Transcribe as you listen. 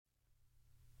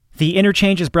The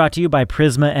Interchange is brought to you by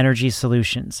Prisma Energy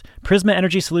Solutions. Prisma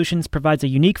Energy Solutions provides a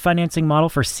unique financing model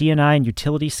for C&I and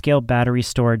utility-scale battery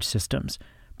storage systems.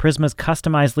 Prisma's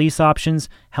customized lease options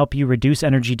help you reduce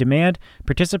energy demand,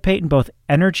 participate in both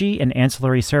energy and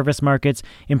ancillary service markets,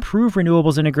 improve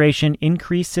renewables integration,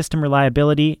 increase system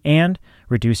reliability, and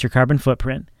reduce your carbon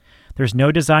footprint. There's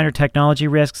no design or technology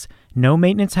risks, no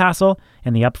maintenance hassle,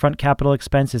 and the upfront capital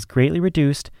expense is greatly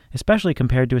reduced, especially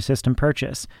compared to a system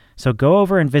purchase. So go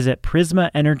over and visit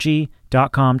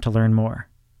prismaenergy.com to learn more.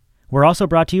 We're also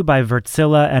brought to you by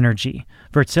Wärtsilä Energy.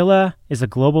 Wärtsilä is a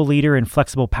global leader in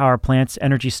flexible power plants,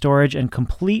 energy storage, and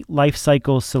complete life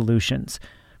cycle solutions.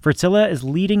 Wärtsilä is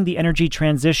leading the energy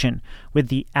transition with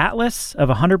the Atlas of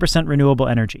 100% renewable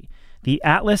energy. The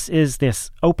Atlas is this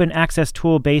open access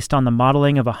tool based on the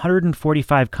modeling of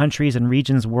 145 countries and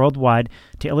regions worldwide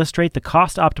to illustrate the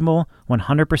cost-optimal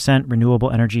 100% renewable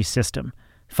energy system.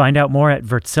 Find out more at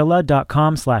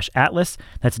wärtsilä.com/atlas.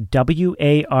 That's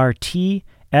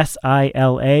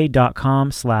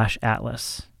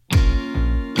WARTSILA.com/atlas.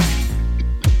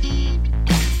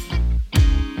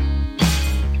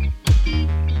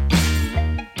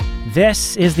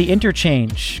 This is The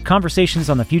Interchange, conversations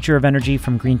on the future of energy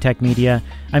from Greentech Media.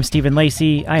 I'm Stephen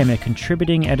Lacey. I am a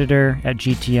contributing editor at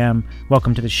GTM.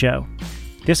 Welcome to the show.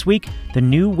 This week, the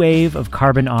new wave of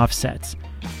carbon offsets.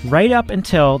 Right up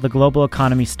until the global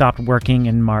economy stopped working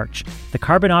in March, the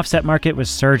carbon offset market was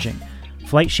surging.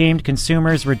 Flight-shamed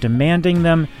consumers were demanding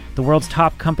them. The world's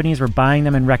top companies were buying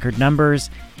them in record numbers.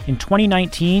 In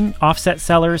 2019, offset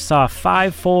sellers saw a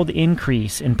 5-fold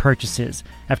increase in purchases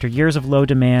after years of low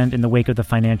demand in the wake of the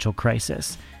financial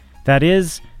crisis. That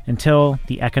is, until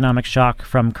the economic shock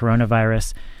from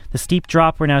coronavirus. The steep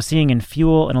drop we're now seeing in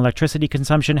fuel and electricity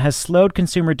consumption has slowed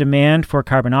consumer demand for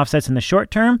carbon offsets in the short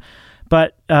term,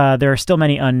 but there are still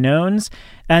many unknowns,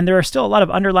 and there are still a lot of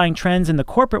underlying trends in the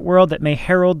corporate world that may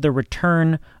herald the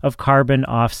return of carbon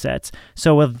offsets.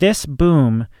 So will this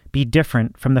boom be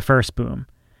different from the first boom?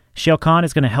 Shayle Kann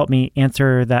is going to help me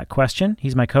answer that question.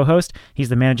 He's my co-host. He's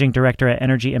the managing director at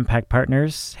Energy Impact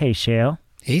Partners. Hey, Shayle.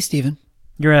 Hey, Stephen.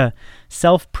 You're a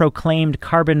self-proclaimed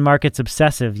carbon markets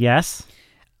obsessive, yes?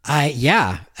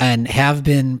 Yeah, and have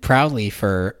been proudly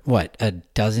for, a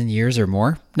dozen years or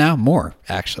more? Now, more,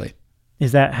 actually.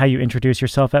 Is that how you introduce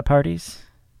yourself at parties?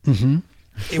 Mm-hmm.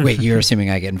 Wait, you're assuming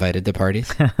I get invited to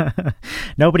parties?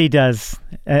 Nobody does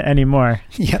anymore.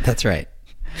 Yeah, that's right.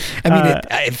 I mean,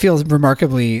 it feels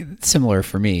remarkably similar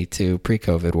for me to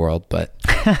pre-COVID world, but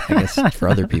I guess for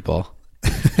other people.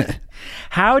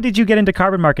 How did you get into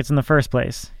carbon markets in the first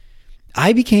place?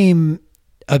 I became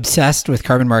obsessed with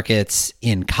carbon markets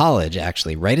in college,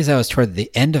 actually. Right as I was toward the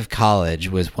end of college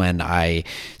was when I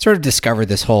sort of discovered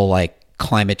this whole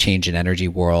climate change and energy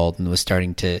world and was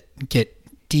starting to get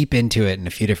deep into it in a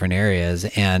few different areas.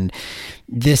 And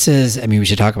this is, we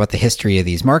should talk about the history of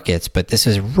these markets, but this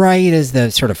is right as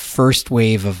the sort of first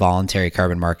wave of voluntary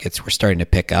carbon markets were starting to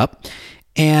pick up.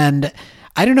 And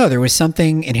I don't know, there was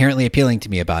something inherently appealing to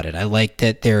me about it. I like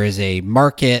that there is a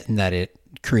market and that it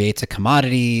creates a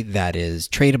commodity that is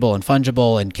tradable and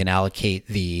fungible and can allocate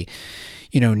the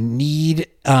need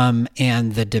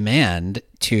and the demand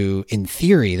to, in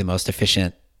theory, the most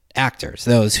efficient actors,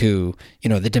 those who,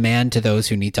 the demand to those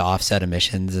who need to offset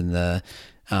emissions and the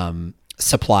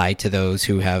supply to those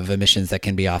who have emissions that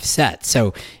can be offset.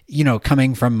 So,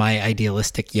 coming from my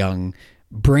idealistic young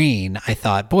brain, I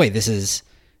thought, boy, this is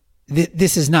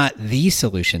not the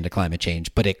solution to climate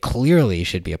change, but it clearly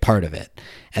should be a part of it.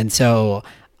 And so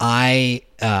I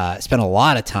spent a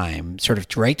lot of time sort of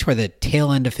right toward the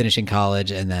tail end of finishing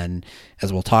college, and then,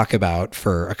 as we'll talk about,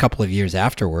 for a couple of years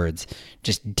afterwards,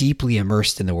 just deeply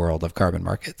immersed in the world of carbon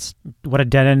markets. What a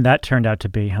dead end that turned out to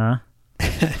be, huh?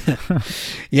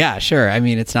 Yeah, sure.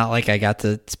 It's not like I got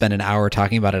to spend an hour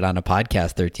talking about it on a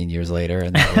podcast 13 years later,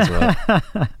 and that was what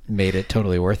made it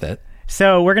totally worth it.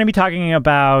 So we're going to be talking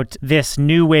about this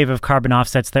new wave of carbon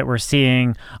offsets that we're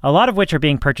seeing, a lot of which are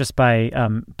being purchased by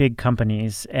big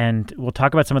companies. And we'll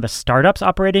talk about some of the startups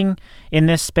operating in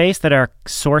this space that are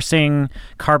sourcing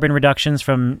carbon reductions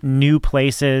from new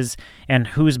places and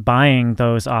who's buying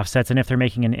those offsets and if they're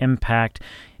making an impact.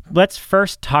 Let's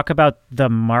first talk about the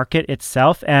market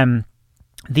itself and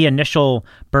the initial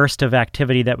burst of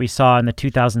activity that we saw in the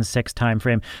 2006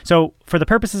 timeframe. So for the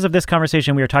purposes of this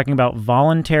conversation, we are talking about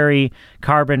voluntary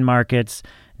carbon markets,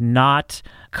 not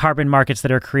carbon markets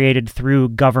that are created through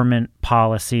government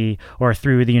policy or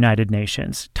through the United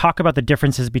Nations. Talk about the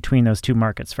differences between those two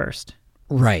markets first.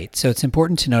 Right. So it's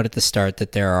important to note at the start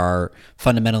that there are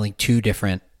fundamentally two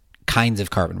different kinds of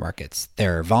carbon markets.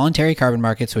 There are voluntary carbon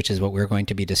markets, which is what we're going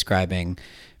to be describing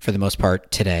for the most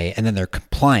part today. And then there are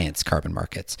compliance carbon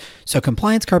markets. So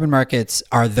compliance carbon markets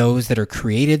are those that are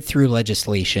created through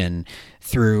legislation,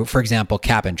 through, for example,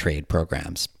 cap and trade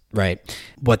programs, right?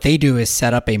 What they do is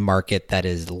set up a market that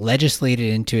is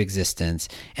legislated into existence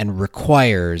and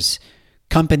requires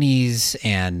companies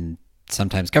and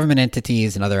sometimes government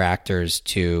entities and other actors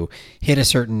to hit a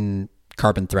certain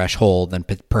carbon threshold and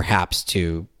perhaps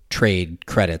to trade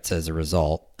credits as a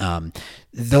result.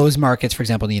 Those markets, for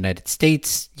example, in the United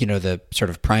States, the sort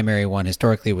of primary one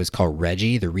historically was called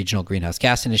RGGI, the Regional Greenhouse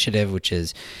Gas Initiative, which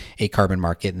is a carbon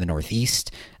market in the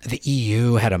Northeast. The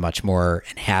EU had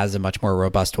has a much more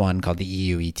robust one called the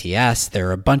EU ETS. There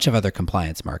are a bunch of other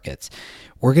compliance markets.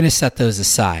 We're going to set those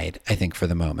aside, I think, for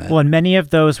the moment. Well, and many of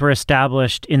those were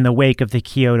established in the wake of the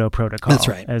Kyoto Protocol. That's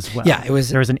right. As well. Yeah, there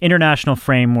was an international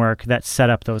framework that set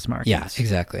up those markets. Yeah,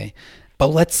 exactly. But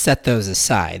let's set those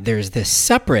aside. There's this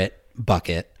separate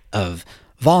bucket of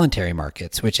voluntary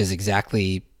markets, which is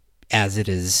exactly as it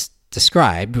is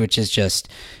described, which is just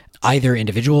either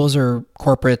individuals or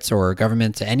corporates or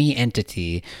governments, any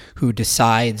entity who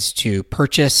decides to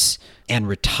purchase and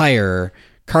retire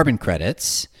carbon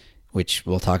credits, which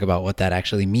we'll talk about what that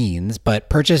actually means, but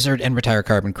purchase and retire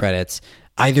carbon credits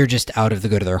either just out of the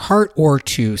good of their heart or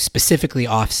to specifically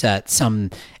offset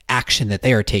some action that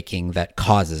they are taking that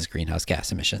causes greenhouse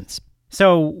gas emissions.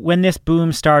 So when this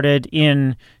boom started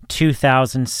in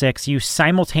 2006, you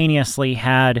simultaneously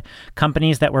had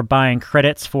companies that were buying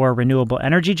credits for renewable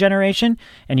energy generation,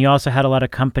 and you also had a lot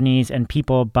of companies and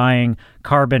people buying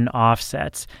carbon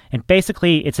offsets. And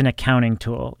basically, it's an accounting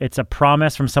tool. It's a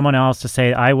promise from someone else to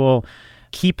say, I will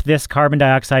keep this carbon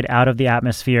dioxide out of the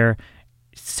atmosphere,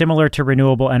 similar to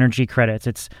renewable energy credits.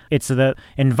 It's the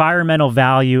environmental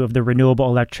value of the renewable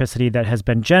electricity that has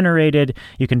been generated.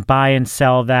 You can buy and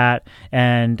sell that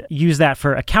and use that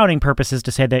for accounting purposes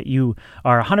to say that you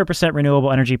are 100% renewable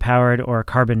energy powered or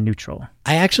carbon neutral.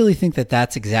 I actually think that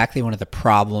that's exactly one of the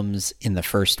problems in the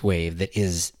first wave that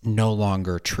is no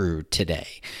longer true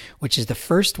today, which is the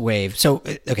first wave. So,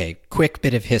 okay, quick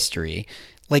bit of history.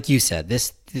 Like you said,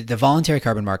 the voluntary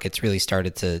carbon markets really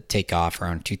started to take off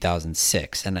around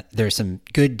 2006. And there's some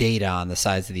good data on the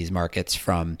size of these markets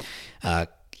from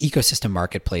Ecosystem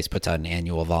Marketplace puts out an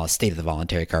annual State of the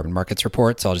Voluntary Carbon Markets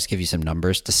report. So I'll just give you some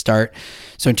numbers to start.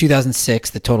 So in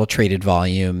 2006, the total traded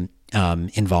volume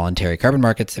in voluntary carbon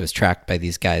markets that was tracked by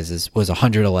these guys was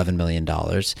 $111 million.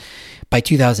 By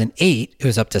 2008, it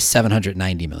was up to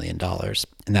 $790 million.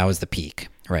 And that was the peak.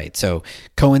 Right. So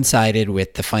coincided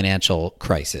with the financial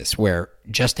crisis, where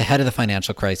just ahead of the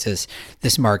financial crisis,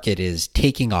 this market is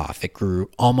taking off. It grew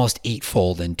almost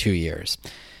eightfold in 2 years.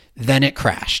 Then it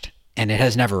crashed and it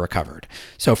has never recovered.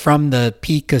 So from the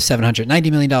peak of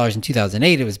 $790 million in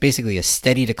 2008, it was basically a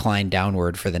steady decline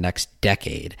downward for the next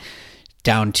decade,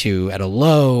 down to at a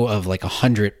low of like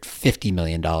 $150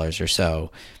 million or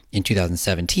so in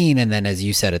 2017. And then, as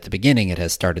you said at the beginning, it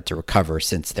has started to recover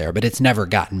since there, but it's never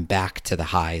gotten back to the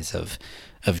highs of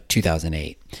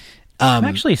 2008.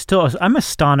 I'm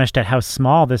astonished at how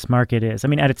small this market is. I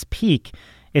mean, at its peak,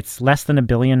 it's less than $1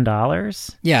 billion.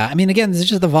 Yeah. I mean, again, this is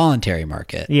just the voluntary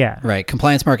market. Yeah. Right.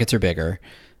 Compliance markets are bigger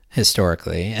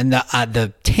historically. And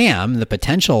the TAM, the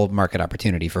potential market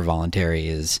opportunity for voluntary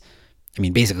is,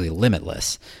 basically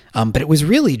limitless. But it was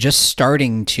really just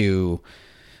starting to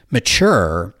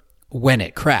mature when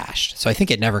it crashed. So I think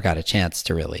it never got a chance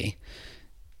to really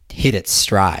hit its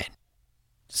stride.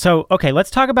 So, okay,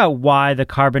 let's talk about why the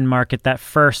carbon market, that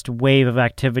first wave of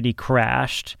activity,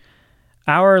 crashed.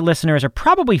 Our listeners are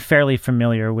probably fairly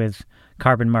familiar with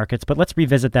carbon markets, but let's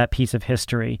revisit that piece of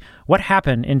history. What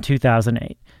happened in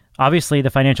 2008? Obviously, the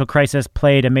financial crisis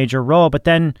played a major role, but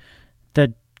then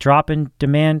the drop in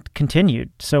demand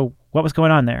continued. So what was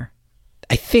going on there?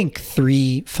 I think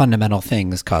three fundamental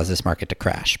things caused this market to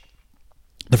crash.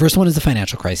 The first one is the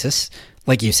financial crisis.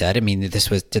 Like you said,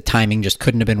 the timing just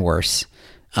couldn't have been worse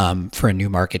for a new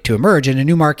market to emerge, and a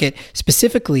new market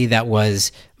specifically that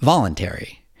was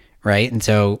voluntary, right? And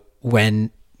so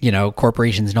when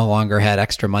corporations no longer had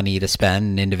extra money to spend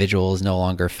and individuals no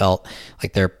longer felt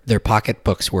like their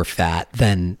pocketbooks were fat,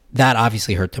 then that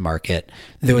obviously hurt the market.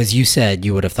 Though, as you said,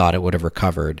 you would have thought it would have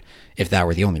recovered if that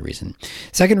were the only reason.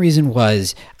 Second reason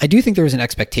was, I do think there was an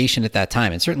expectation at that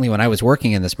time, and certainly when I was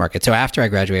working in this market. So after I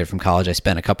graduated from college, I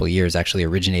spent a couple of years actually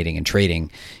originating and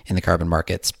trading in the carbon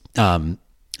markets.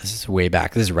 This is way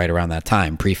back. This is right around that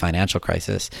time, pre-financial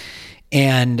crisis.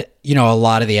 And, a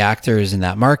lot of the actors in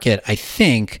that market, I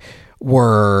think,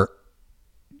 were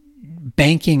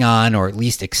banking on, or at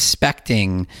least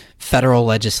expecting, federal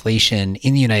legislation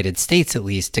in the United States, at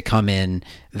least, to come in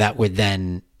that would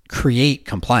then create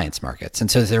compliance markets.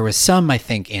 And so there was some, I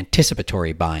think,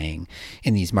 anticipatory buying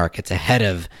in these markets ahead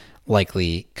of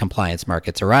likely compliance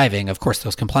markets arriving. Of course,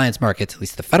 those compliance markets, at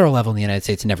least at the federal level in the United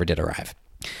States, never did arrive.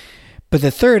 But the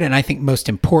third, and I think most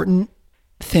important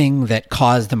thing that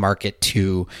caused the market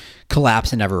to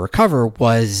collapse and never recover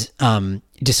was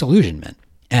disillusionment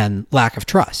and lack of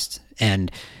trust.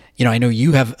 And, I know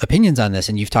you have opinions on this,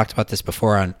 and you've talked about this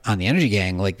before on the Energy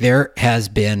Gang. Like, there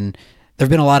have been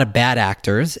a lot of bad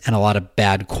actors and a lot of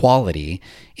bad quality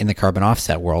in the carbon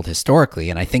offset world historically.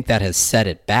 And I think that has set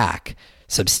it back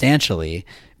substantially,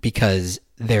 because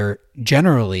there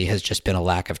generally has just been a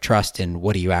lack of trust in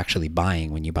what are you actually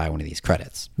buying when you buy one of these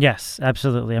credits. Yes,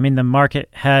 absolutely. I mean, the market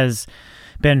has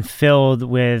been filled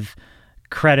with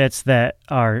credits that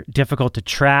are difficult to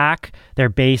track. They're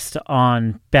based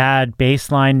on bad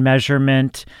baseline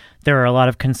measurement. There are a lot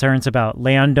of concerns about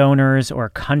landowners or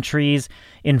countries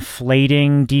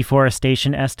inflating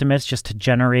deforestation estimates just to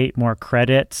generate more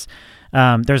credits.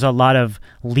 There's a lot of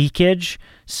leakage.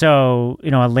 So,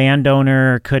 a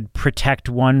landowner could protect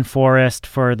one forest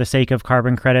for the sake of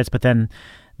carbon credits, but then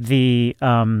the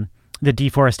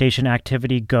deforestation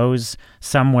activity goes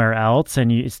somewhere else,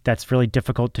 and that's really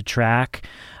difficult to track.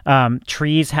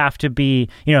 Trees have to be,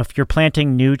 if you're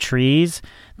planting new trees,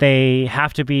 they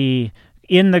have to be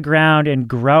in the ground and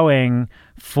growing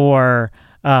for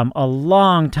a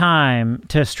long time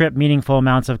to strip meaningful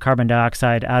amounts of carbon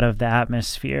dioxide out of the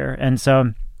atmosphere. And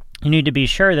so you need to be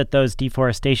sure that those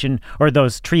deforestation or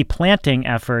those tree planting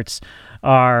efforts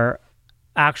are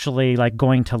actually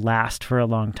going to last for a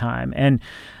long time. And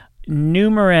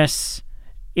numerous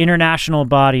international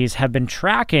bodies have been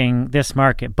tracking this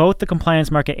market, both the compliance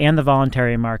market and the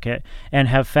voluntary market, and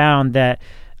have found that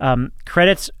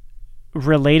credits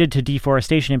related to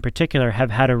deforestation in particular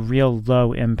have had a real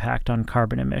low impact on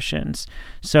carbon emissions.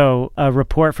 So a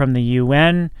report from the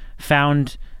UN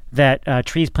found that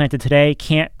trees planted today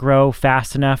can't grow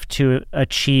fast enough to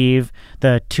achieve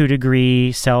the 2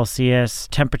 degree Celsius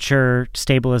temperature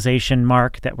stabilization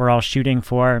mark that we're all shooting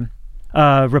for.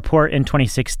 A report in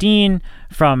 2016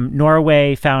 from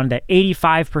Norway found that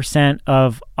 85%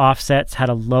 of offsets had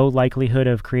a low likelihood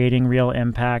of creating real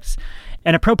impacts.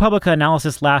 And a ProPublica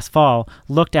analysis last fall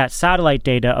looked at satellite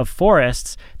data of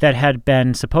forests that had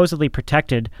been supposedly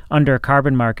protected under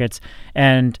carbon markets.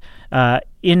 And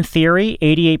in theory,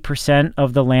 88%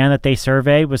 of the land that they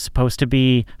surveyed was supposed to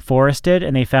be forested,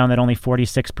 and they found that only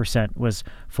 46% was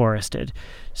forested.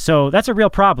 So that's a real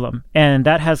problem, and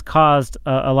that has caused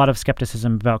a lot of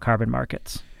skepticism about carbon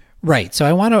markets. Right. So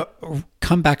I want to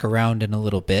come back around in a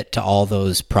little bit to all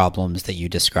those problems that you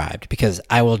described, because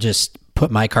I will just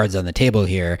put my cards on the table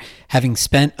here. Having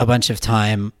spent a bunch of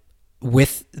time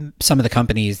with some of the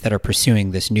companies that are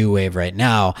pursuing this new wave right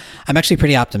now, I'm actually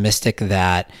pretty optimistic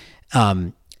that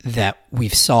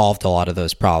we've solved a lot of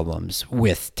those problems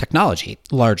with technology,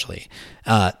 largely.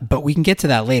 But we can get to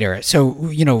that later.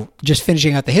 So, just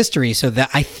finishing out the history, so that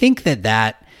I think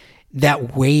that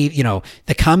wave,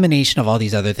 the combination of all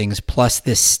these other things plus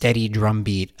this steady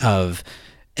drumbeat of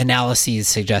analyses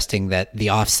suggesting that the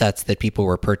offsets that people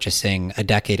were purchasing a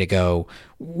decade ago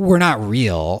were not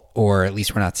real, or at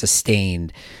least were not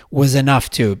sustained, was enough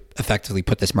to effectively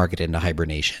put this market into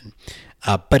hibernation.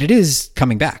 But it is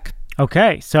coming back.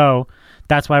 Okay, so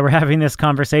that's why we're having this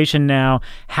conversation now.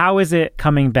 How is it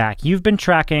coming back? You've been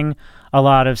tracking a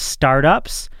lot of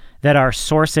startups that are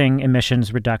sourcing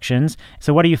emissions reductions.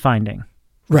 So what are you finding?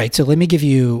 Right. So let me give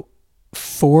you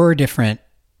 4 different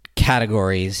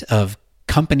categories of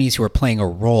companies who are playing a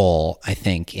role, I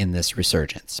think, in this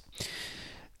resurgence.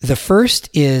 The first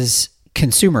is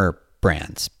consumer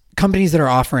brands, companies that are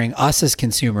offering us as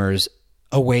consumers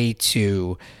a way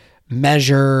to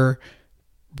measure,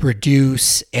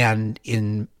 reduce, and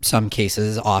in some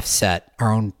cases offset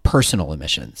our own personal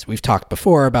emissions. We've talked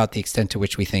before about the extent to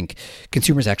which we think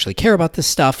consumers actually care about this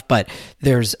stuff, but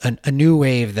there's a new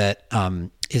wave that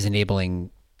is enabling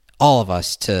all of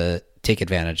us to take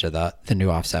advantage of the new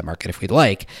offset market if we'd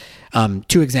like.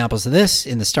 2 examples of this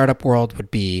in the startup world would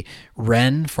be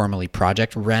Wren, formerly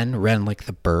Project Wren like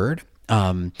the bird.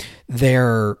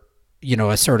 They're,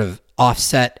 a sort of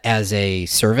offset as a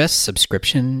service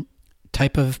subscription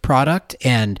type of product.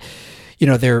 And,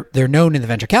 they're known in the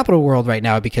venture capital world right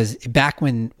now because back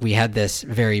when we had this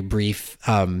very brief,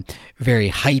 very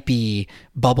hypey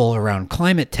bubble around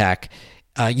climate tech,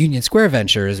 Union Square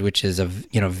Ventures, which is a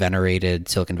venerated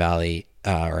Silicon Valley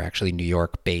or actually New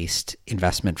York-based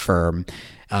investment firm,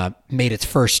 made its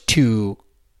first 2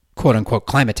 quote-unquote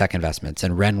climate tech investments,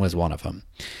 and Wren was one of them.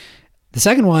 The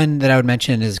second one that I would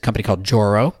mention is a company called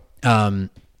Joro,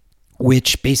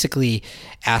 which basically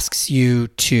asks you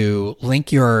to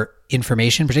link your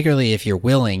information, particularly if you're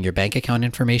willing, your bank account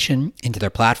information into their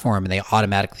platform, and they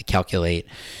automatically calculate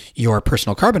your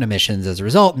personal carbon emissions as a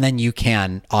result, and then you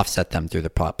can offset them through the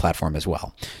platform as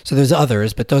well. So there's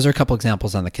others, but those are a couple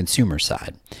examples on the consumer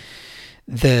side.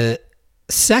 The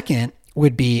second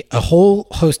would be a whole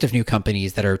host of new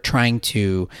companies that are trying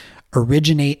to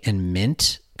originate and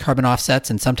mint carbon offsets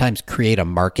and sometimes create a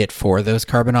market for those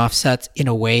carbon offsets in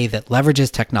a way that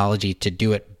leverages technology to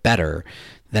do it better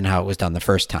than how it was done the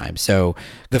first time. So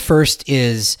the first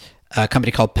is a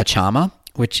company called Pachama,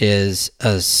 which is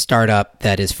a startup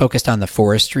that is focused on the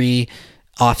forestry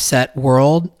offset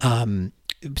world,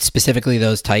 specifically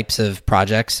those types of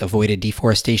projects, avoided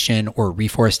deforestation or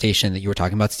reforestation that you were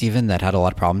talking about, Stephen, that had a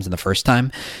lot of problems in the first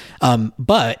time.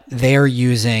 But they're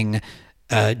using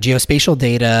geospatial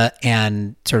data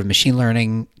and sort of machine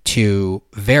learning to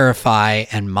verify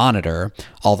and monitor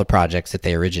all the projects that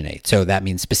they originate. So that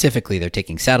means specifically they're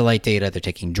taking satellite data, they're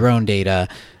taking drone data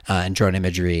and drone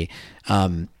imagery,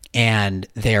 and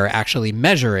they're actually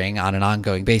measuring on an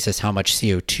ongoing basis how much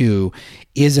CO2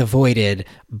 is avoided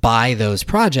by those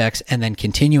projects and then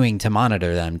continuing to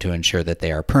monitor them to ensure that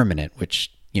they are permanent,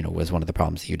 which, was one of the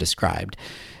problems that you described.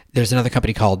 There's another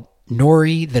company called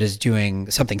Nori that is doing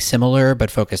something similar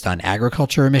but focused on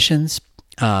agriculture emissions.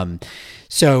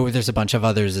 So there's a bunch of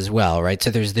others as well, right? So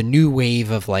there's the new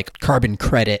wave of like carbon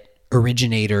credit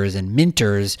originators and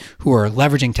minters who are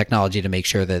leveraging technology to make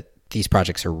sure that these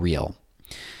projects are real.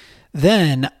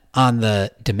 Then on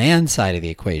the demand side of the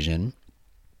equation,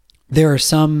 there are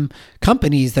some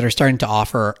companies that are starting to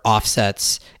offer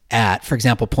offsets at, for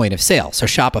example, point of sale. So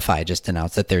Shopify just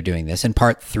announced that they're doing this in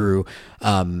part through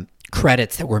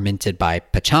credits that were minted by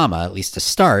Pachama, at least to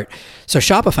start. So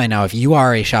Shopify now, if you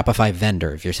are a Shopify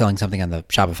vendor, if you're selling something on the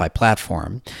Shopify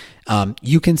platform,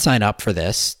 you can sign up for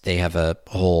this. They have a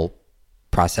whole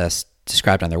process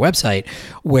described on their website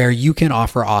where you can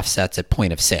offer offsets at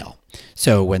point of sale.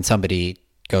 So when somebody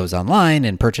goes online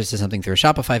and purchases something through a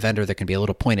Shopify vendor, there can be a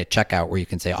little point at checkout where you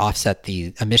can say offset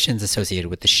the emissions associated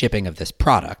with the shipping of this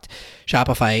product.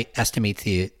 Shopify estimates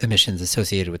the emissions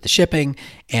associated with the shipping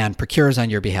and procures on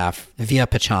your behalf via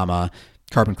Pachama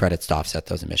carbon credits to offset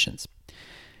those emissions.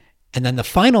 And then the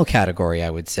final category, I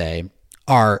would say,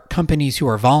 are companies who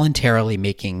are voluntarily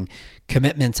making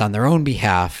commitments on their own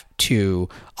behalf to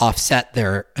offset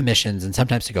their emissions and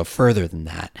sometimes to go further than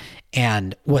that.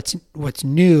 And what's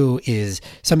new is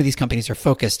some of these companies are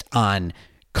focused on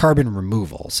carbon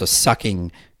removal, so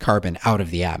sucking carbon out of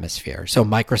the atmosphere. So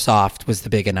Microsoft was the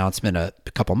big announcement a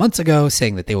couple months ago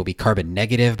saying that they will be carbon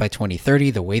negative by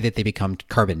 2030. The way that they become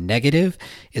carbon negative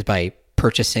is by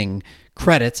purchasing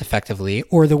credits effectively,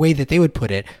 or the way that they would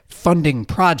put it, funding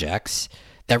projects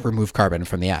that remove carbon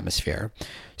from the atmosphere.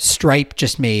 Stripe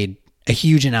just made a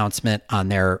huge announcement on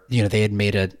their, they had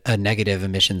made a negative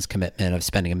emissions commitment of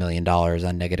spending $1 million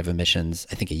on negative emissions,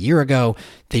 I think a year ago.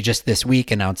 They just this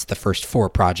week announced the first 4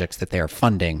 projects that they are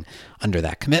funding under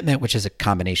that commitment, which is a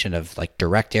combination of like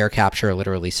direct air capture,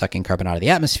 literally sucking carbon out of the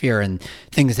atmosphere, and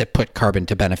things that put carbon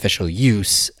to beneficial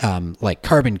use, like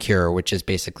Carbon Cure, which is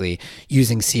basically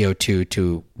using CO2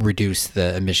 to reduce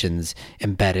the emissions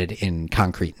embedded in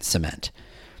concrete and cement.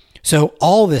 So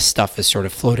all this stuff is sort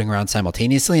of floating around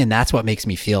simultaneously, and that's what makes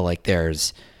me feel like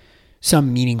there's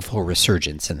some meaningful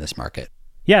resurgence in this market.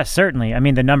 Yes, certainly. I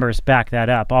mean, the numbers back that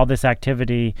up. All this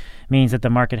activity means that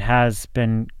the market has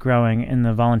been growing in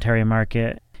the voluntary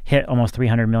market, hit almost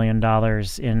 $300 million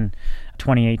in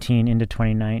 2018 into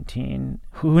 2019.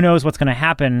 Who knows what's going to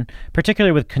happen,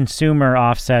 particularly with consumer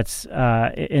offsets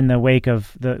in the wake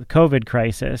of the COVID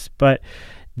crisis. But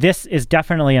this is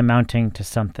definitely amounting to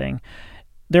something.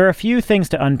 There are a few things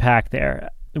to unpack there.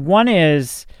 One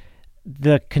is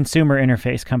the consumer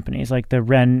interface companies like the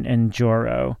Ren and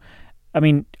Joro. I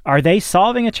mean, are they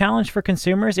solving a challenge for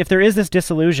consumers? If there is this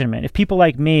disillusionment, if people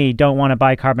like me don't want to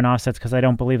buy carbon offsets because I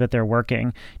don't believe that they're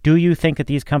working, do you think that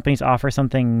these companies offer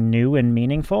something new and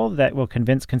meaningful that will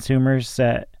convince consumers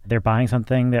that they're buying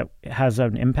something that has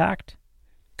an impact?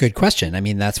 Good question. I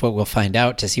mean, that's what we'll find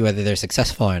out to see whether they're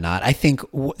successful or not. I think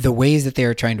the ways that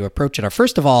they're trying to approach it are,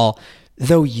 first of all,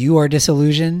 though you are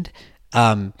disillusioned,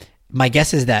 my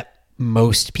guess is that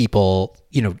most people,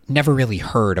 never really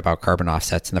heard about carbon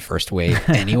offsets in the first wave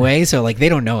anyway. So like they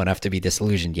don't know enough to be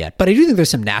disillusioned yet. But I do think there's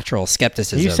some natural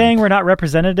skepticism. Are you saying we're not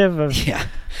representative of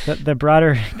the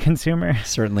broader consumer?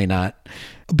 Certainly not.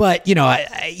 But,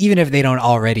 even if they don't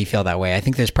already feel that way, I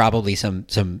think there's probably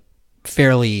some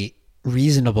fairly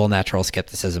reasonable natural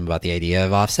skepticism about the idea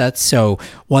of offsets. So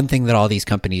one thing that all these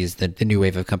companies, the new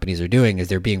wave of companies are doing is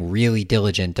they're being really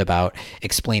diligent about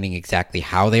explaining exactly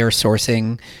how they are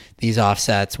sourcing these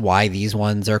offsets, why these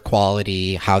ones are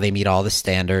quality, how they meet all the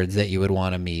standards that you would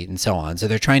want to meet, and so on. So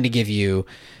they're trying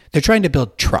to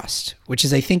build trust, which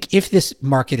is, I think, if this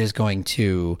market is going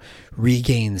to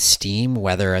regain steam,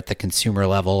 whether at the consumer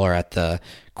level or at the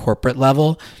corporate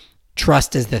level,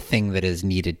 trust is the thing that is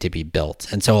needed to be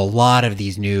built. And so a lot of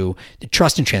these new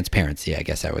trust and transparency, I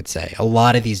guess I would say, a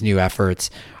lot of these new efforts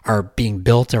are being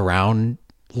built around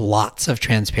lots of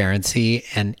transparency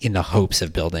and in the hopes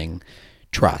of building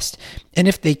trust. And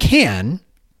if they can,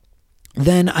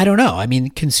 then I don't know. I mean,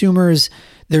 consumers,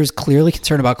 there's clearly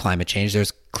concern about climate change.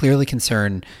 There's clearly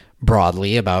concern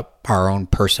broadly about our own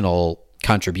personal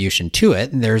contribution to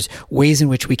it. And there's ways in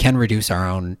which we can reduce our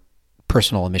own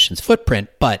personal emissions footprint,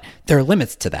 but there are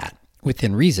limits to that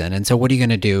within reason. And so what are you going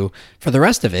to do for the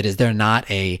rest of it? Is there not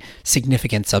a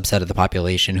significant subset of the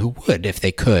population who would, if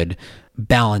they could,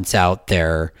 balance out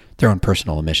their own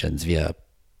personal emissions via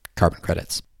carbon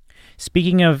credits?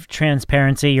 Speaking of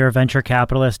transparency, you're a venture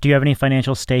capitalist. Do you have any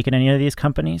financial stake in any of these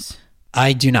companies?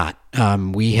 I do not.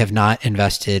 We have not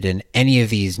invested in any of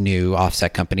these new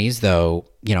offset companies, though,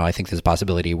 I think there's a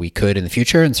possibility we could in the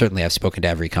future. And certainly I've spoken to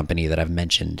every company that I've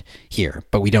mentioned here,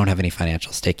 but we don't have any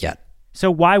financial stake yet. So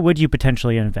why would you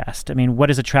potentially invest? I mean, what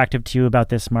is attractive to you about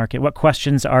this market? What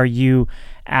questions are you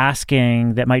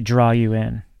asking that might draw you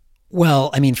in? Well,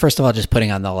 I mean, first of all, just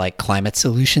putting on the climate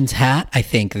solutions hat, I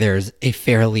think there's a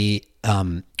fairly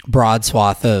broad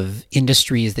swath of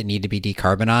industries that need to be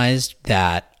decarbonized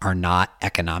that are not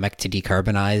economic to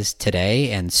decarbonize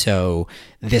today. And so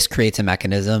this creates a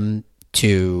mechanism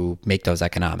to make those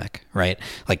economic, right?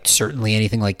 Like certainly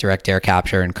anything like direct air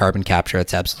capture and carbon capture,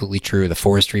 it's absolutely true. The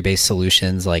forestry-based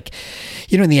solutions,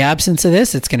 in the absence of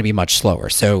this, it's going to be much slower.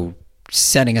 So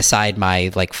setting aside my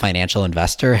financial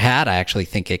investor hat, I actually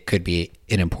think it could be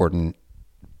an important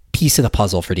piece of the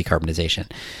puzzle for decarbonization.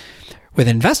 With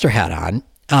investor hat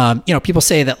on, people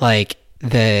say that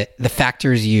the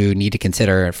factors you need to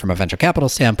consider from a venture capital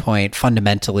standpoint,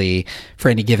 fundamentally for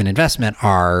any given investment,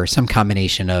 are some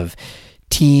combination of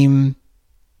team,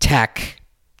 tech,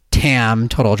 TAM,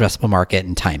 total addressable market,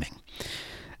 and timing.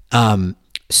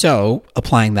 So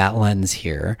applying that lens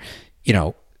here,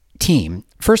 team,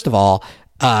 first of all,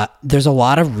 there's a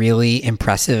lot of really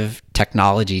impressive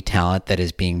technology talent that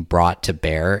is being brought to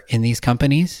bear in these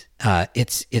companies.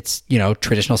 It's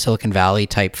traditional Silicon Valley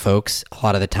type folks a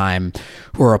lot of the time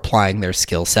who are applying their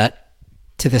skill set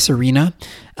to this arena.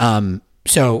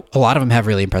 So a lot of them have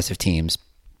really impressive teams.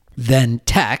 Then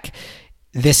tech,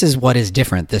 this is what is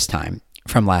different this time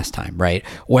from last time, right?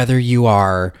 Whether you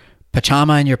are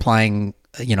Pachama and you're applying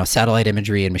satellite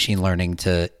imagery and machine learning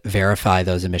to verify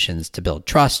those emissions to build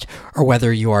trust, or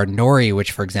whether you are Nori,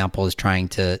 which, for example, is trying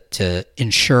to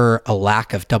ensure a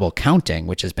lack of double counting,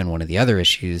 which has been one of the other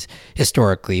issues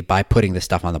historically by putting this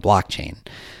stuff on the blockchain.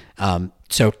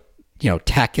 So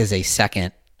tech is a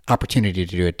second opportunity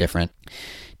to do it different.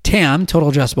 TAM,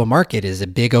 total addressable market, is a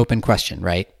big open question,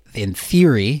 right? In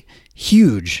theory,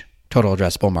 huge total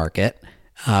addressable market.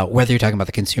 Whether you're talking about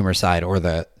the consumer side or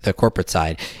the corporate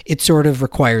side, it sort of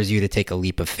requires you to take a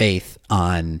leap of faith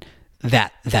on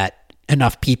that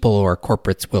enough people or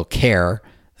corporates will care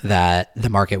that the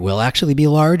market will actually be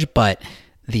large, but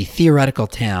the theoretical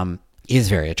TAM is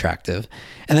very attractive.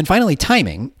 And then finally,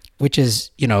 timing, which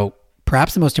is,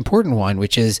 perhaps the most important one,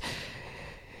 which is,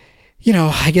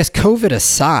 I guess COVID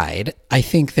aside, I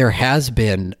think there has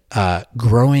been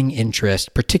growing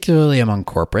interest, particularly among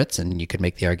corporates, and you could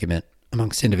make the argument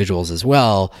amongst individuals as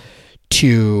well,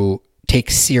 to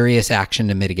take serious action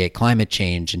to mitigate climate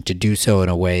change and to do so in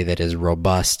a way that is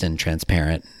robust and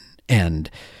transparent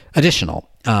and additional.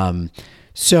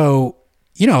 So,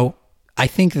 I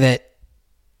think that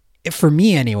for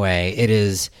me anyway, it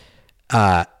is,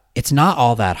 it's not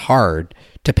all that hard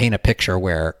to paint a picture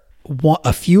where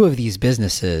a few of these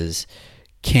businesses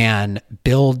can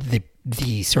build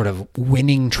the sort of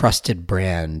winning, trusted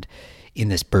brand in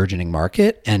this burgeoning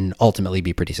market and ultimately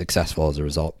be pretty successful as a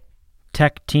result.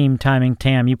 Tech, team, timing,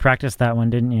 TAM. You practiced that one,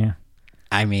 didn't you?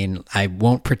 I mean, I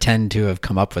won't pretend to have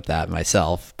come up with that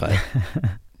myself, but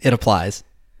it applies.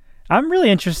 I'm really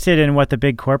interested in what the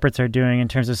big corporates are doing in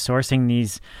terms of sourcing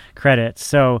these credits.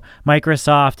 So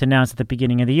Microsoft announced at the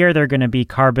beginning of the year they're going to be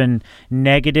carbon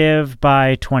negative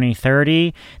by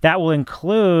 2030. That will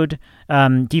include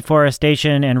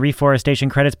deforestation and reforestation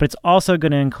credits, but it's also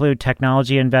going to include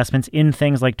technology investments in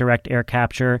things like direct air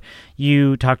capture.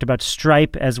 You talked about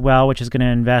Stripe as well, which is going to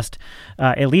invest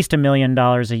at least $1 million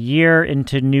a year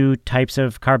into new types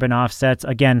of carbon offsets.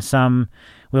 Again, some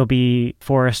will be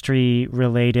forestry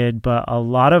related, but a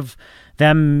lot of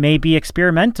them may be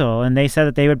experimental. And they said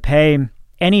that they would pay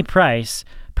any price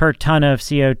per ton of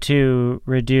CO2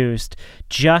 reduced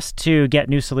just to get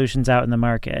new solutions out in the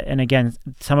market. And again,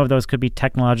 some of those could be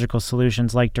technological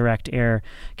solutions like direct air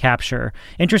capture.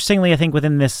 Interestingly, I think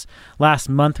within this last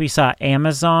month, we saw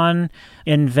Amazon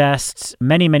invest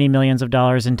many, many millions of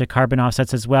dollars into carbon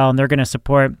offsets as well. And they're going to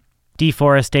support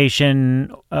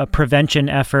deforestation prevention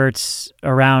efforts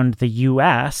around the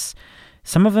U.S.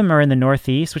 Some of them are in the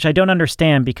Northeast, which I don't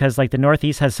understand because like the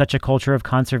Northeast has such a culture of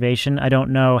conservation. I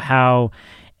don't know how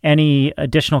any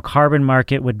additional carbon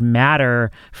market would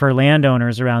matter for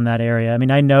landowners around that area. I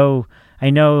mean, I know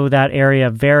that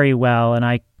area very well,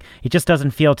 and it just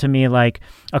doesn't feel to me like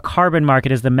a carbon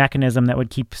market is the mechanism that would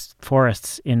keep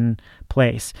forests in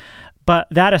place. But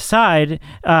that aside,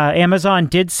 Amazon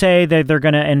did say that they're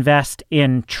going to invest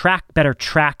in better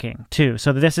tracking too.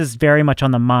 So this is very much on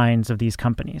the minds of these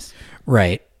companies.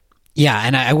 Right. Yeah.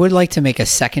 And I would like to make a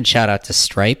second shout out to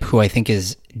Stripe, who I think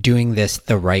is doing this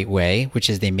the right way, which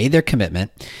is they made their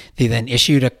commitment. They then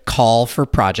issued a call for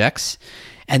projects.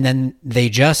 And then they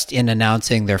just, in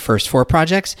announcing their first 4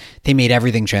 projects, they made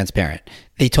everything transparent.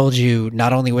 They told you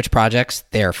not only which projects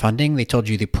they are funding, they told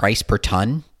you the price per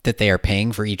ton that they are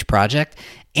paying for each project,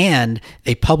 and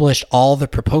they published all the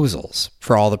proposals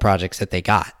for all the projects that they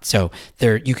got. So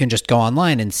you can just go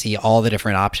online and see all the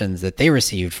different options that they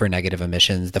received for negative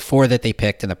emissions, the 4 that they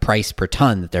picked, and the price per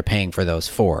ton that they're paying for those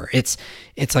 4. It's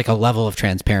like a level of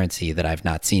transparency that I've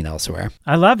not seen elsewhere.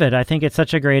 I love it. I think it's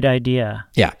such a great idea.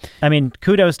 Yeah. I mean,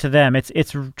 kudos to them.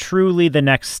 It's truly the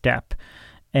next step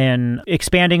in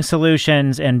expanding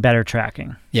solutions and better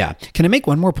tracking. Yeah. Can I make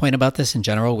one more point about this in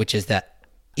general, which is that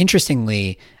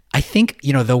interestingly, I think,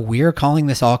 though we're calling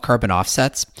this all carbon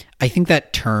offsets, I think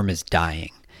that term is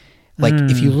dying. Like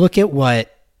if you look at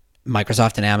what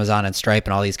Microsoft and Amazon and Stripe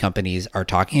and all these companies are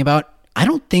talking about, I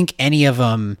don't think any of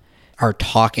them are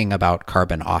talking about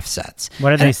carbon offsets.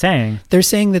 What are they saying? They're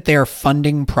saying that they are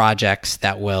funding projects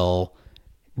that will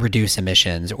reduce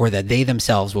emissions, or that they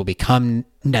themselves will become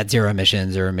net zero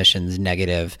emissions or emissions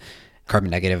negative, carbon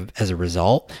negative as a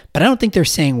result. But I don't think they're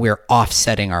saying we're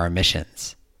offsetting our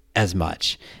emissions as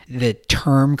much. The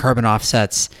term carbon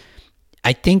offsets,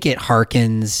 I think it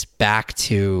harkens back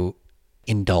to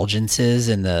indulgences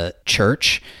in the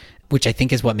church, which I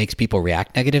think is what makes people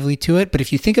react negatively to it. But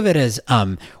if you think of it as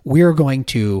we're going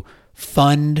to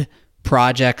fund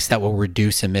projects that will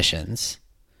reduce emissions,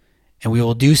 and we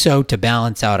will do so to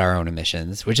balance out our own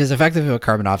emissions, which is effectively what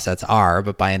carbon offsets are,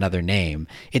 but by another name,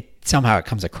 it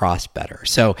comes across better.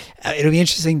 So it'll be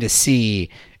interesting to see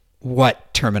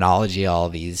what terminology all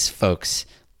these folks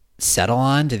settle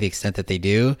on, to the extent that they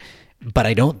do, but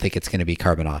I don't think it's going to be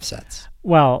carbon offsets.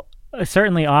 Well,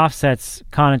 certainly offsets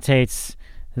connotates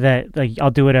that like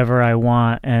I'll do whatever I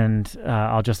want and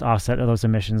I'll just offset those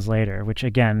emissions later, which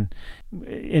again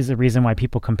is the reason why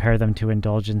people compare them to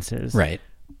indulgences. Right.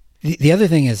 The other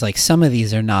thing is like some of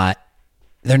these they're not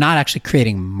actually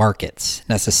creating markets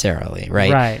necessarily,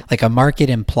 right? Right. Like a market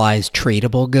implies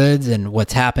tradable goods, and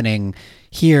what's happening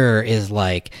here is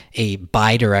like a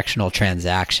bi-directional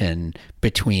transaction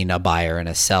between a buyer and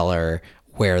a seller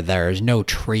where there's no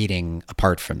trading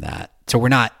apart from that. So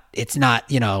it's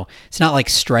not like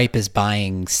Stripe is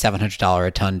buying $700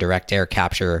 a ton direct air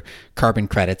capture carbon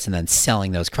credits and then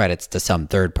selling those credits to some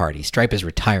third party. Stripe is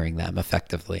retiring them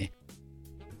effectively.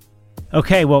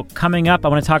 Okay, well, coming up, I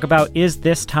want to talk about, is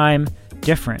this time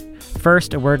different?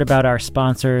 First, a word about our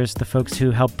sponsors, the folks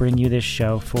who help bring you this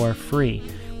show for free.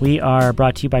 We are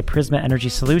brought to you by Prisma Energy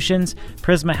Solutions.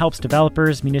 Prisma helps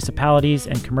developers, municipalities,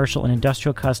 and commercial and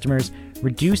industrial customers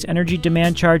reduce energy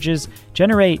demand charges,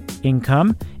 generate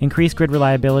income, increase grid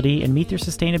reliability, and meet their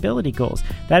sustainability goals.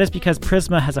 That is because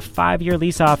Prisma has a 5-year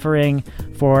lease offering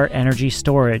for energy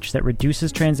storage that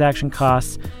reduces transaction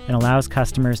costs and allows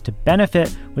customers to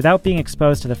benefit without being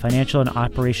exposed to the financial and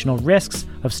operational risks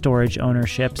of storage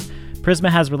ownerships.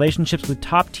 Prisma has relationships with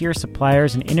top-tier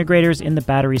suppliers and integrators in the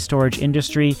battery storage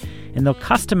industry, and they'll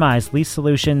customize lease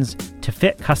solutions to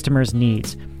fit customers'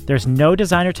 needs. There's no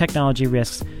designer technology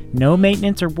risks, No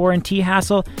maintenance or warranty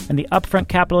hassle, and the upfront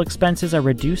capital expenses are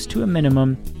reduced to a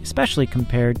minimum, especially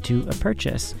compared to a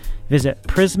purchase. Visit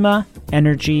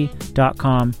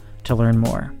prismaenergy.com to learn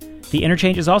more. The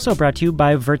Interchange is also brought to you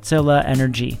by Wärtsilä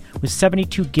Energy. With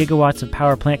 72 gigawatts of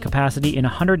power plant capacity in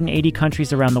 180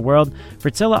 countries around the world,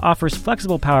 Wärtsilä offers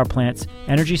flexible power plants,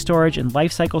 energy storage, and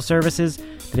life cycle services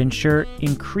that ensure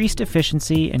increased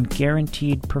efficiency and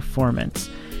guaranteed performance.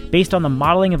 Based on the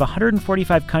modeling of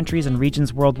 145 countries and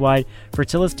regions worldwide,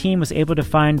 Wärtsilä's team was able to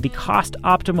find the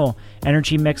cost-optimal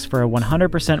energy mix for a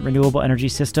 100% renewable energy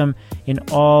system in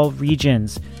all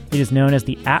regions. It is known as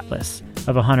the Atlas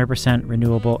of 100%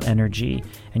 renewable energy,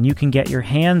 and you can get your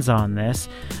hands on this.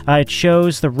 It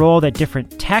shows the role that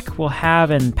different tech will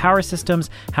have in power systems,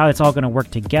 how it's all going to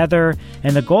work together,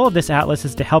 and the goal of this atlas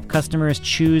is to help customers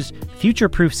choose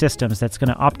future-proof systems that's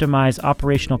going to optimize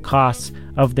operational costs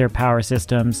of their power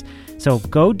systems. So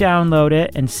go download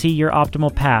it and see your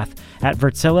optimal path at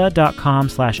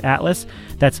wärtsilä.com/atlas.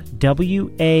 That's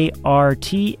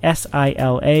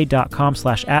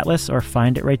WARTSILA.com/atlas, or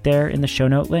find it right there in the show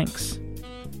note links.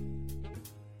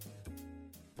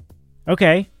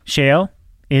 Okay, Shayle,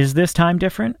 is this time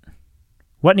different?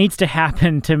 What needs to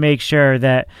happen to make sure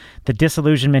that the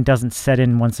disillusionment doesn't set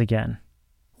in once again?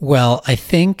 Well, I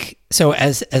think, so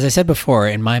as I said before,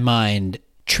 in my mind,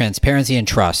 transparency and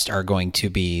trust are going to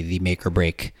be the make or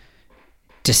break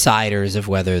deciders of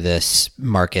whether this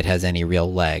market has any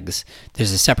real legs.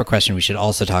 There's a separate question we should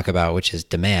also talk about, which is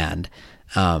demand.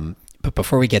 But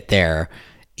before we get there,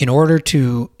 in order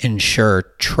to ensure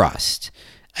trust,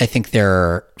 I think there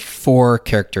are 4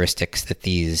 characteristics that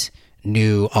these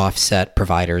new offset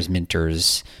providers,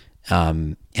 minters,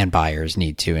 and buyers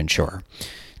need to ensure.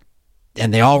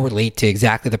 And they all relate to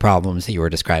exactly the problems that you were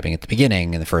describing at the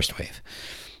beginning in the first wave.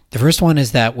 The first one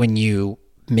is that when you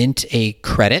mint a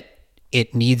credit,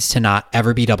 it needs to not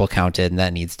ever be double counted, and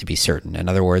that needs to be certain. In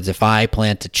other words, if I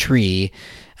plant a tree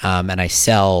and I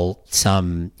sell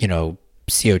some,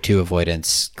 CO2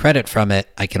 avoidance credit from it,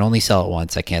 I can only sell it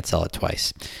once. I can't sell it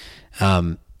twice.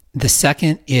 The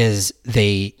second is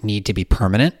they need to be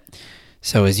permanent.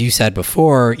 So as you said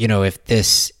before,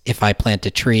 if I plant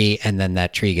a tree and then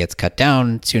that tree gets cut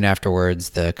down soon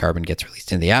afterwards, the carbon gets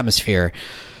released into the atmosphere.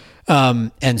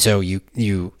 And so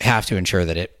you have to ensure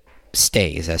that it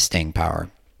stays as staying power.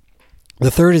 The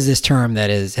third is this term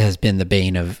that has been the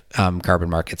bane of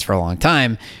carbon markets for a long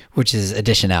time, which is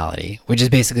additionality, which is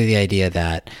basically the idea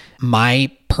that my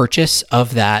purchase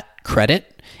of that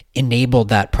credit enabled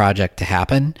that project to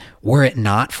happen. Were it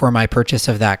not for my purchase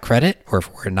of that credit, or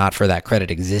were it not for that credit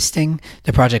existing,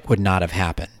 the project would not have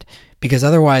happened, because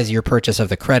otherwise your purchase of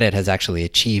the credit has actually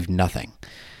achieved nothing.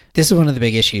 This is one of the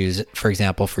big issues, for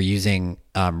example, for using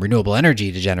renewable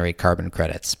energy to generate carbon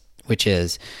credits, which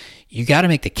is you got to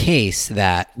make the case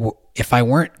that if I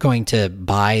weren't going to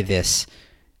buy this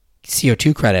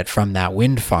CO2 credit from that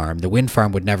wind farm, the wind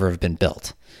farm would never have been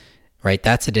built, right?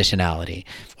 That's additionality.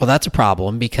 Well, that's a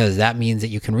problem, because that means that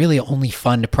you can really only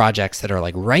fund projects that are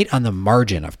like right on the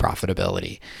margin of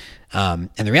profitability. And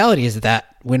the reality is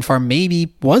that wind farm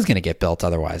maybe was going to get built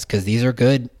otherwise, because these are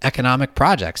good economic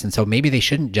projects. And so maybe they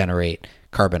shouldn't generate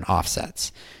carbon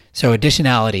offsets. So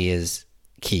additionality is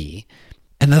key.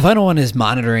 And the final one is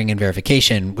monitoring and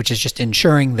verification, which is just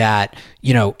ensuring that,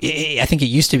 I think it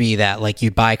used to be that like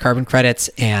you'd buy carbon credits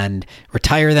and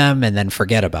retire them and then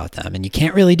forget about them. And you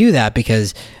can't really do that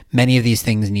because many of these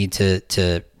things need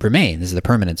to remain. This is the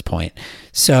permanence point.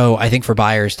 So I think for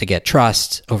buyers to get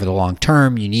trust over the long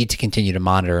term, you need to continue to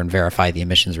monitor and verify the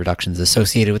emissions reductions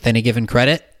associated with any given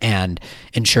credit and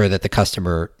ensure that the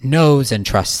customer knows and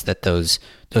trusts that those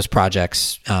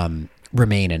projects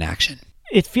remain in action.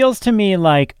 It feels to me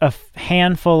like a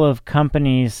handful of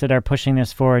companies that are pushing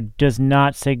this forward does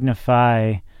not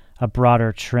signify a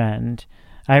broader trend.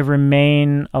 I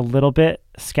remain a little bit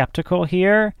skeptical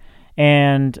here,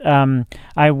 and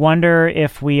I wonder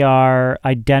if we are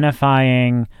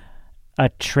identifying a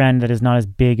trend that is not as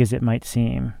big as it might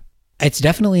seem. It's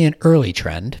definitely an early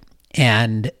trend,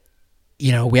 and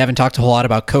we haven't talked a whole lot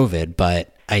about COVID,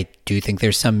 but I do think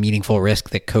there's some meaningful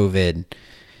risk that COVID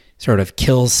sort of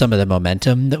kills some of the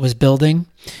momentum that was building.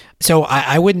 So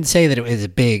I wouldn't say that it was a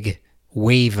big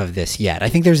wave of this yet. I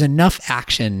think there's enough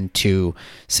action to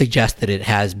suggest that it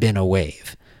has been a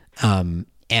wave, and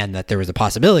that there was a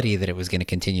possibility that it was going to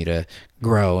continue to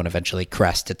grow and eventually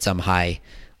crest at some high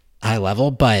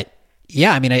level. But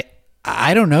yeah, I mean,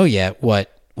 I don't know yet what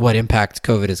impact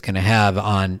COVID is going to have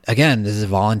on, again, this is a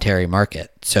voluntary market.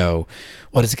 So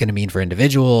what is it going to mean for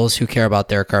individuals who care about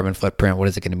their carbon footprint? What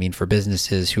is it going to mean for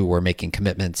businesses who were making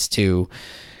commitments to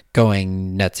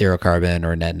going net zero carbon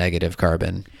or net negative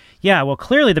carbon? Yeah, well,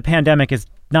 clearly the pandemic is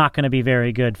not going to be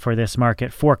very good for this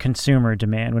market for consumer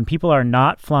demand. When people are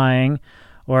not flying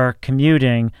or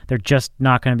commuting, they're just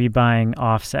not going to be buying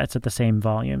offsets at the same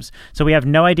volumes. So we have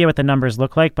no idea what the numbers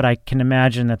look like, but I can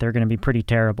imagine that they're going to be pretty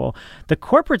terrible. The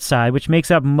corporate side, which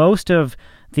makes up most of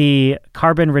the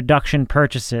carbon reduction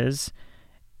purchases,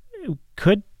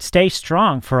 could stay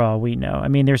strong for all we know. I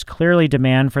mean, there's clearly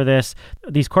demand for this.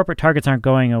 These corporate targets aren't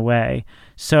going away.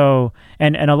 So,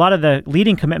 and a lot of the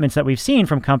leading commitments that we've seen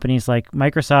from companies like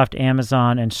Microsoft,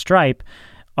 Amazon, and Stripe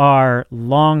are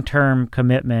long-term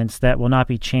commitments that will not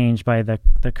be changed by the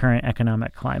current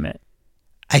economic climate.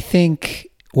 I think,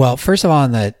 well, first of all,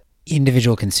 on the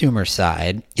individual consumer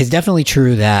side, it's definitely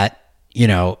true that,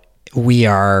 we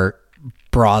are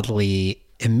broadly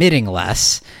emitting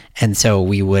less, and so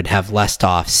we would have less to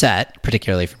offset,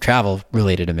 particularly from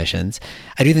travel-related emissions.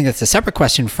 I do think that's a separate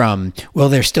question from, will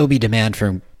there still be demand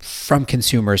from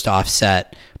consumers to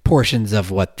offset portions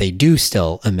of what they do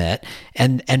still emit,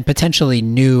 and potentially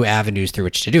new avenues through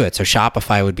which to do it. So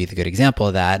Shopify would be the good example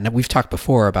of that. And we've talked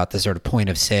before about the sort of point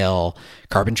of sale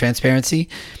carbon transparency.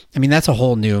 I mean, that's a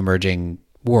whole new emerging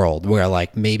world where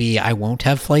like maybe I won't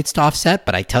have flights to offset,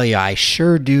 but I tell you, I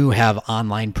sure do have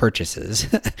online purchases.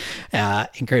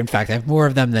 In fact, I have more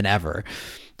of them than ever.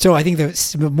 So I think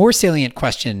the more salient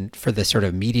question for the sort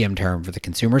of medium term for the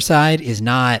consumer side is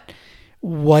not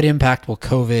what impact will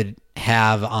COVID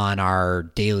have on our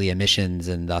daily emissions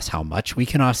and thus how much we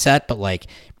can offset, but like,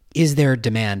 is there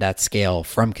demand at scale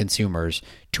from consumers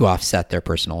to offset their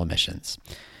personal emissions?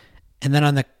 And then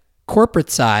on the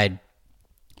corporate side,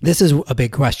 this is a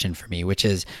big question for me, which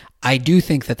is I do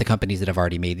think that the companies that have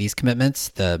already made these commitments,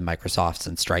 the Microsofts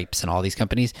and Stripes and all these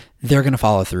companies, they're going to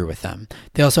follow through with them.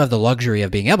 They also have the luxury of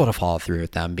being able to follow through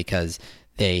with them because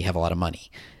they have a lot of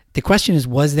money. The question is,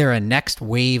 was there a next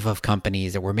wave of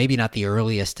companies that were maybe not the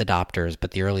earliest adopters,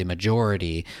 but the early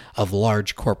majority of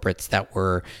large corporates that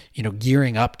were,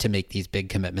 gearing up to make these big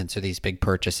commitments or these big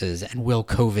purchases? And will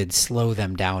COVID slow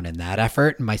them down in that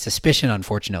effort? And my suspicion,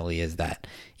 unfortunately, is that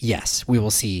yes, we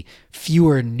will see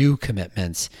fewer new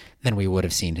commitments than we would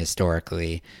have seen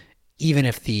historically, even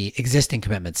if the existing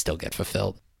commitments still get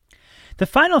fulfilled. The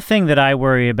final thing that I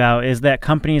worry about is that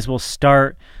companies will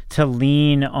start to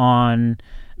lean on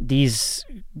these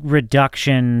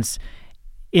reductions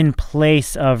in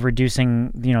place of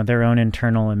reducing, their own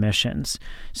internal emissions.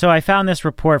 So I found this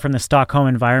report from the Stockholm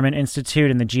Environment Institute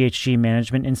and the GHG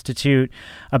Management Institute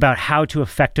about how to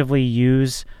effectively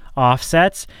use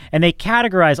offsets. And they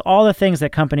categorize all the things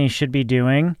that companies should be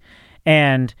doing,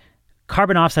 and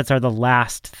carbon offsets are the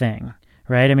last thing.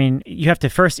 Right? I mean, you have to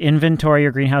first inventory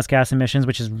your greenhouse gas emissions,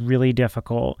 which is really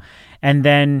difficult. And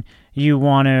then you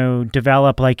want to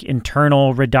develop like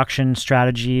internal reduction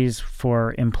strategies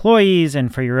for employees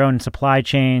and for your own supply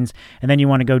chains. And then you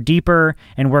want to go deeper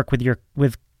and work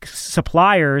with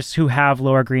suppliers who have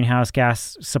lower greenhouse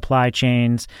gas supply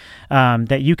chains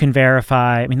that you can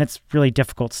verify. I mean, that's really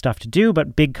difficult stuff to do,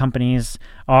 but big companies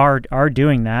are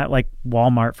doing that, like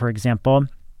Walmart, for example.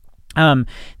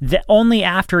 Only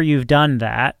after you've done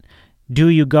that do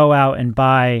you go out and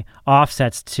buy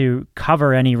offsets to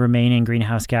cover any remaining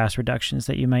greenhouse gas reductions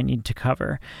that you might need to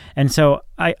cover. And so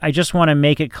I just want to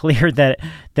make it clear that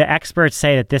the experts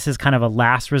say that this is kind of a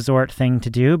last resort thing to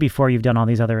do before you've done all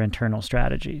these other internal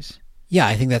strategies. Yeah,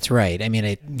 I think that's right. I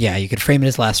mean, you could frame it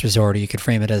as last resort, or you could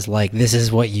frame it as like, this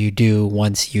is what you do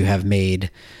once you have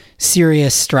made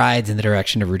serious strides in the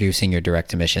direction of reducing your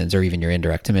direct emissions or even your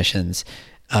indirect emissions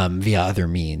via other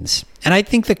means. And I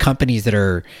think the companies that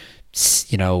are,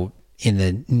 in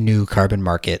the new carbon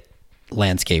market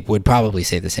landscape would probably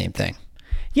say the same thing.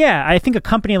 Yeah, I think a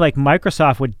company like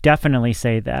Microsoft would definitely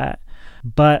say that,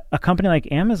 but a company like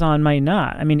Amazon might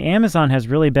not. I mean, Amazon has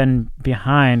really been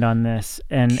behind on this.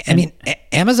 And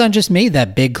Amazon just made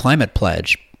that big climate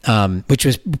pledge, which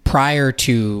was prior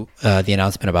to the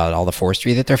announcement about all the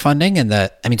forestry that they're funding.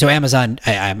 So Amazon,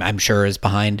 I'm sure, is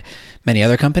behind many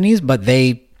other companies, but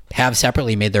they have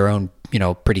separately made their own,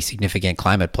 pretty significant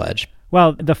climate pledge.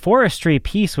 Well, the forestry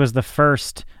piece was the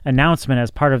first announcement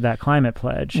as part of that climate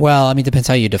pledge. Well, I mean, depends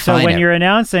how you define it. So when you're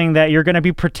announcing that you're going to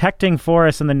be protecting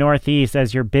forests in the Northeast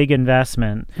as your big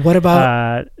investment, what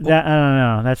about that? I don't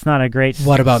know. That's not a great.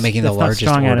 What about making the largest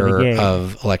order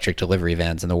of electric delivery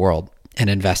vans in the world and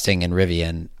investing in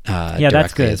Rivian directly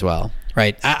that's good as well,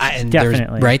 right?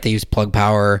 Definitely. They use Plug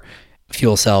Power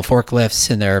fuel cell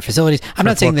forklifts in their facilities. I'm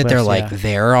not saying that they're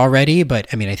there already, but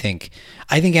I mean, I think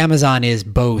Amazon is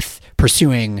both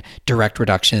pursuing direct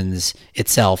reductions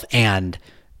itself and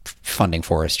funding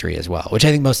forestry as well, which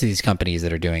I think most of these companies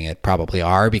that are doing it probably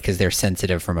are, because they're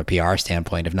sensitive from a PR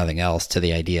standpoint, if nothing else, to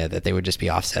the idea that they would just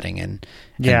be offsetting and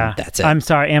that's it. I'm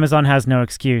sorry, Amazon has no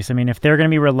excuse. I mean, if they're going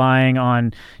to be relying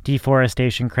on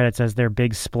deforestation credits as their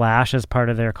big splash as part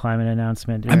of their climate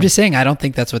announcement, I'm just saying, I don't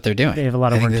think that's what they're doing. They have a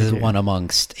lot of work to do. This is one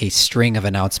amongst a string of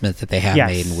announcements that they have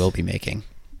made and will be making.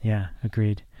 Yeah,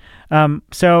 agreed.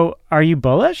 So are you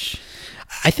bullish?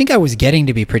 I think I was getting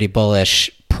to be pretty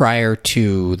bullish prior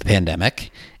to the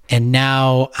pandemic, and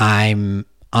now I'm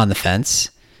on the fence.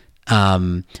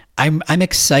 I'm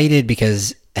excited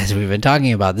because, as we've been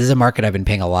talking about, this is a market I've been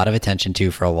paying a lot of attention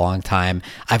to for a long time.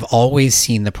 I've always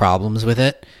seen the problems with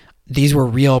it. These were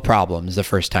real problems the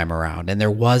first time around, and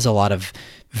there was a lot of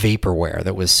vaporware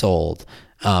that was sold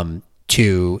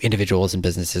to individuals and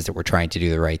businesses that were trying to do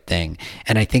the right thing.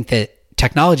 And I think that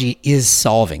technology is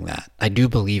solving that. I do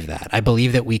believe that. I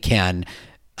believe that we can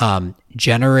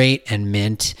generate and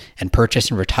mint and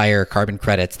purchase and retire carbon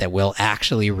credits that will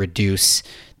actually reduce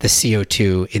the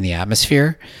CO2 in the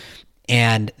atmosphere,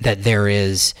 and that there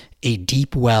is a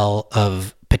deep well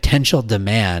of potential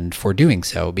demand for doing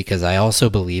so, because I also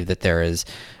believe that there is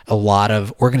a lot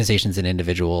of organizations and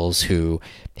individuals who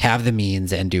have the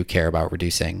means and do care about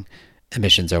reducing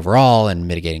emissions overall and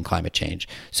mitigating climate change.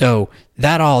 So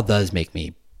that all does make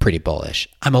me pretty bullish.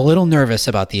 I'm a little nervous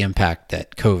about the impact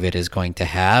that COVID is going to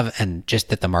have, and just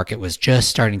that the market was just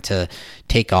starting to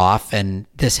take off, and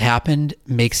this happened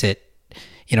makes it,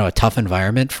 a tough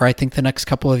environment for, I think, the next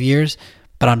couple of years.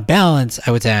 But on balance,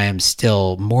 I would say I am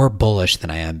still more bullish than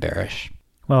I am bearish.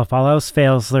 Well, if all else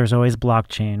fails, there's always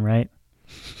blockchain, right?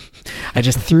 I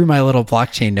just threw my little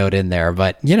blockchain note in there,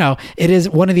 but it is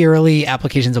one of the early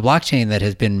applications of blockchain that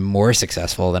has been more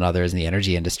successful than others in the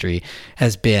energy industry,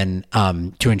 has been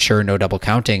to ensure no double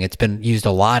counting. It's been used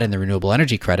a lot in the renewable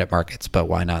energy credit markets, but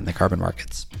why not in the carbon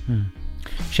markets?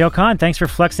 Shayle Kann, thanks for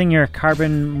flexing your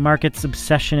carbon markets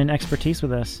obsession and expertise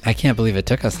with us. I can't believe it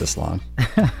took us this long.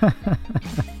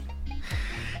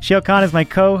 Shayle Kann is my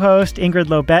co-host. Ingrid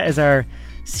Lobet is our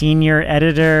senior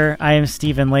editor. I am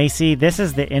Stephen Lacey. This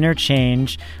is The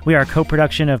Interchange. We are a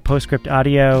co-production of Postscript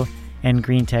Audio and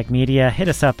Green Tech Media. Hit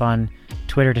us up on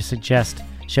Twitter to suggest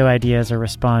show ideas or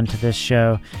respond to this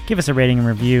show. Give us a rating and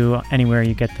review anywhere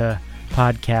you get the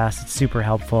podcast. It's super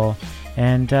helpful.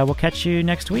 And we'll catch you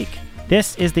next week.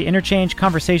 This is The Interchange,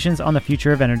 conversations on the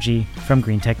future of energy from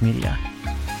Green Tech Media.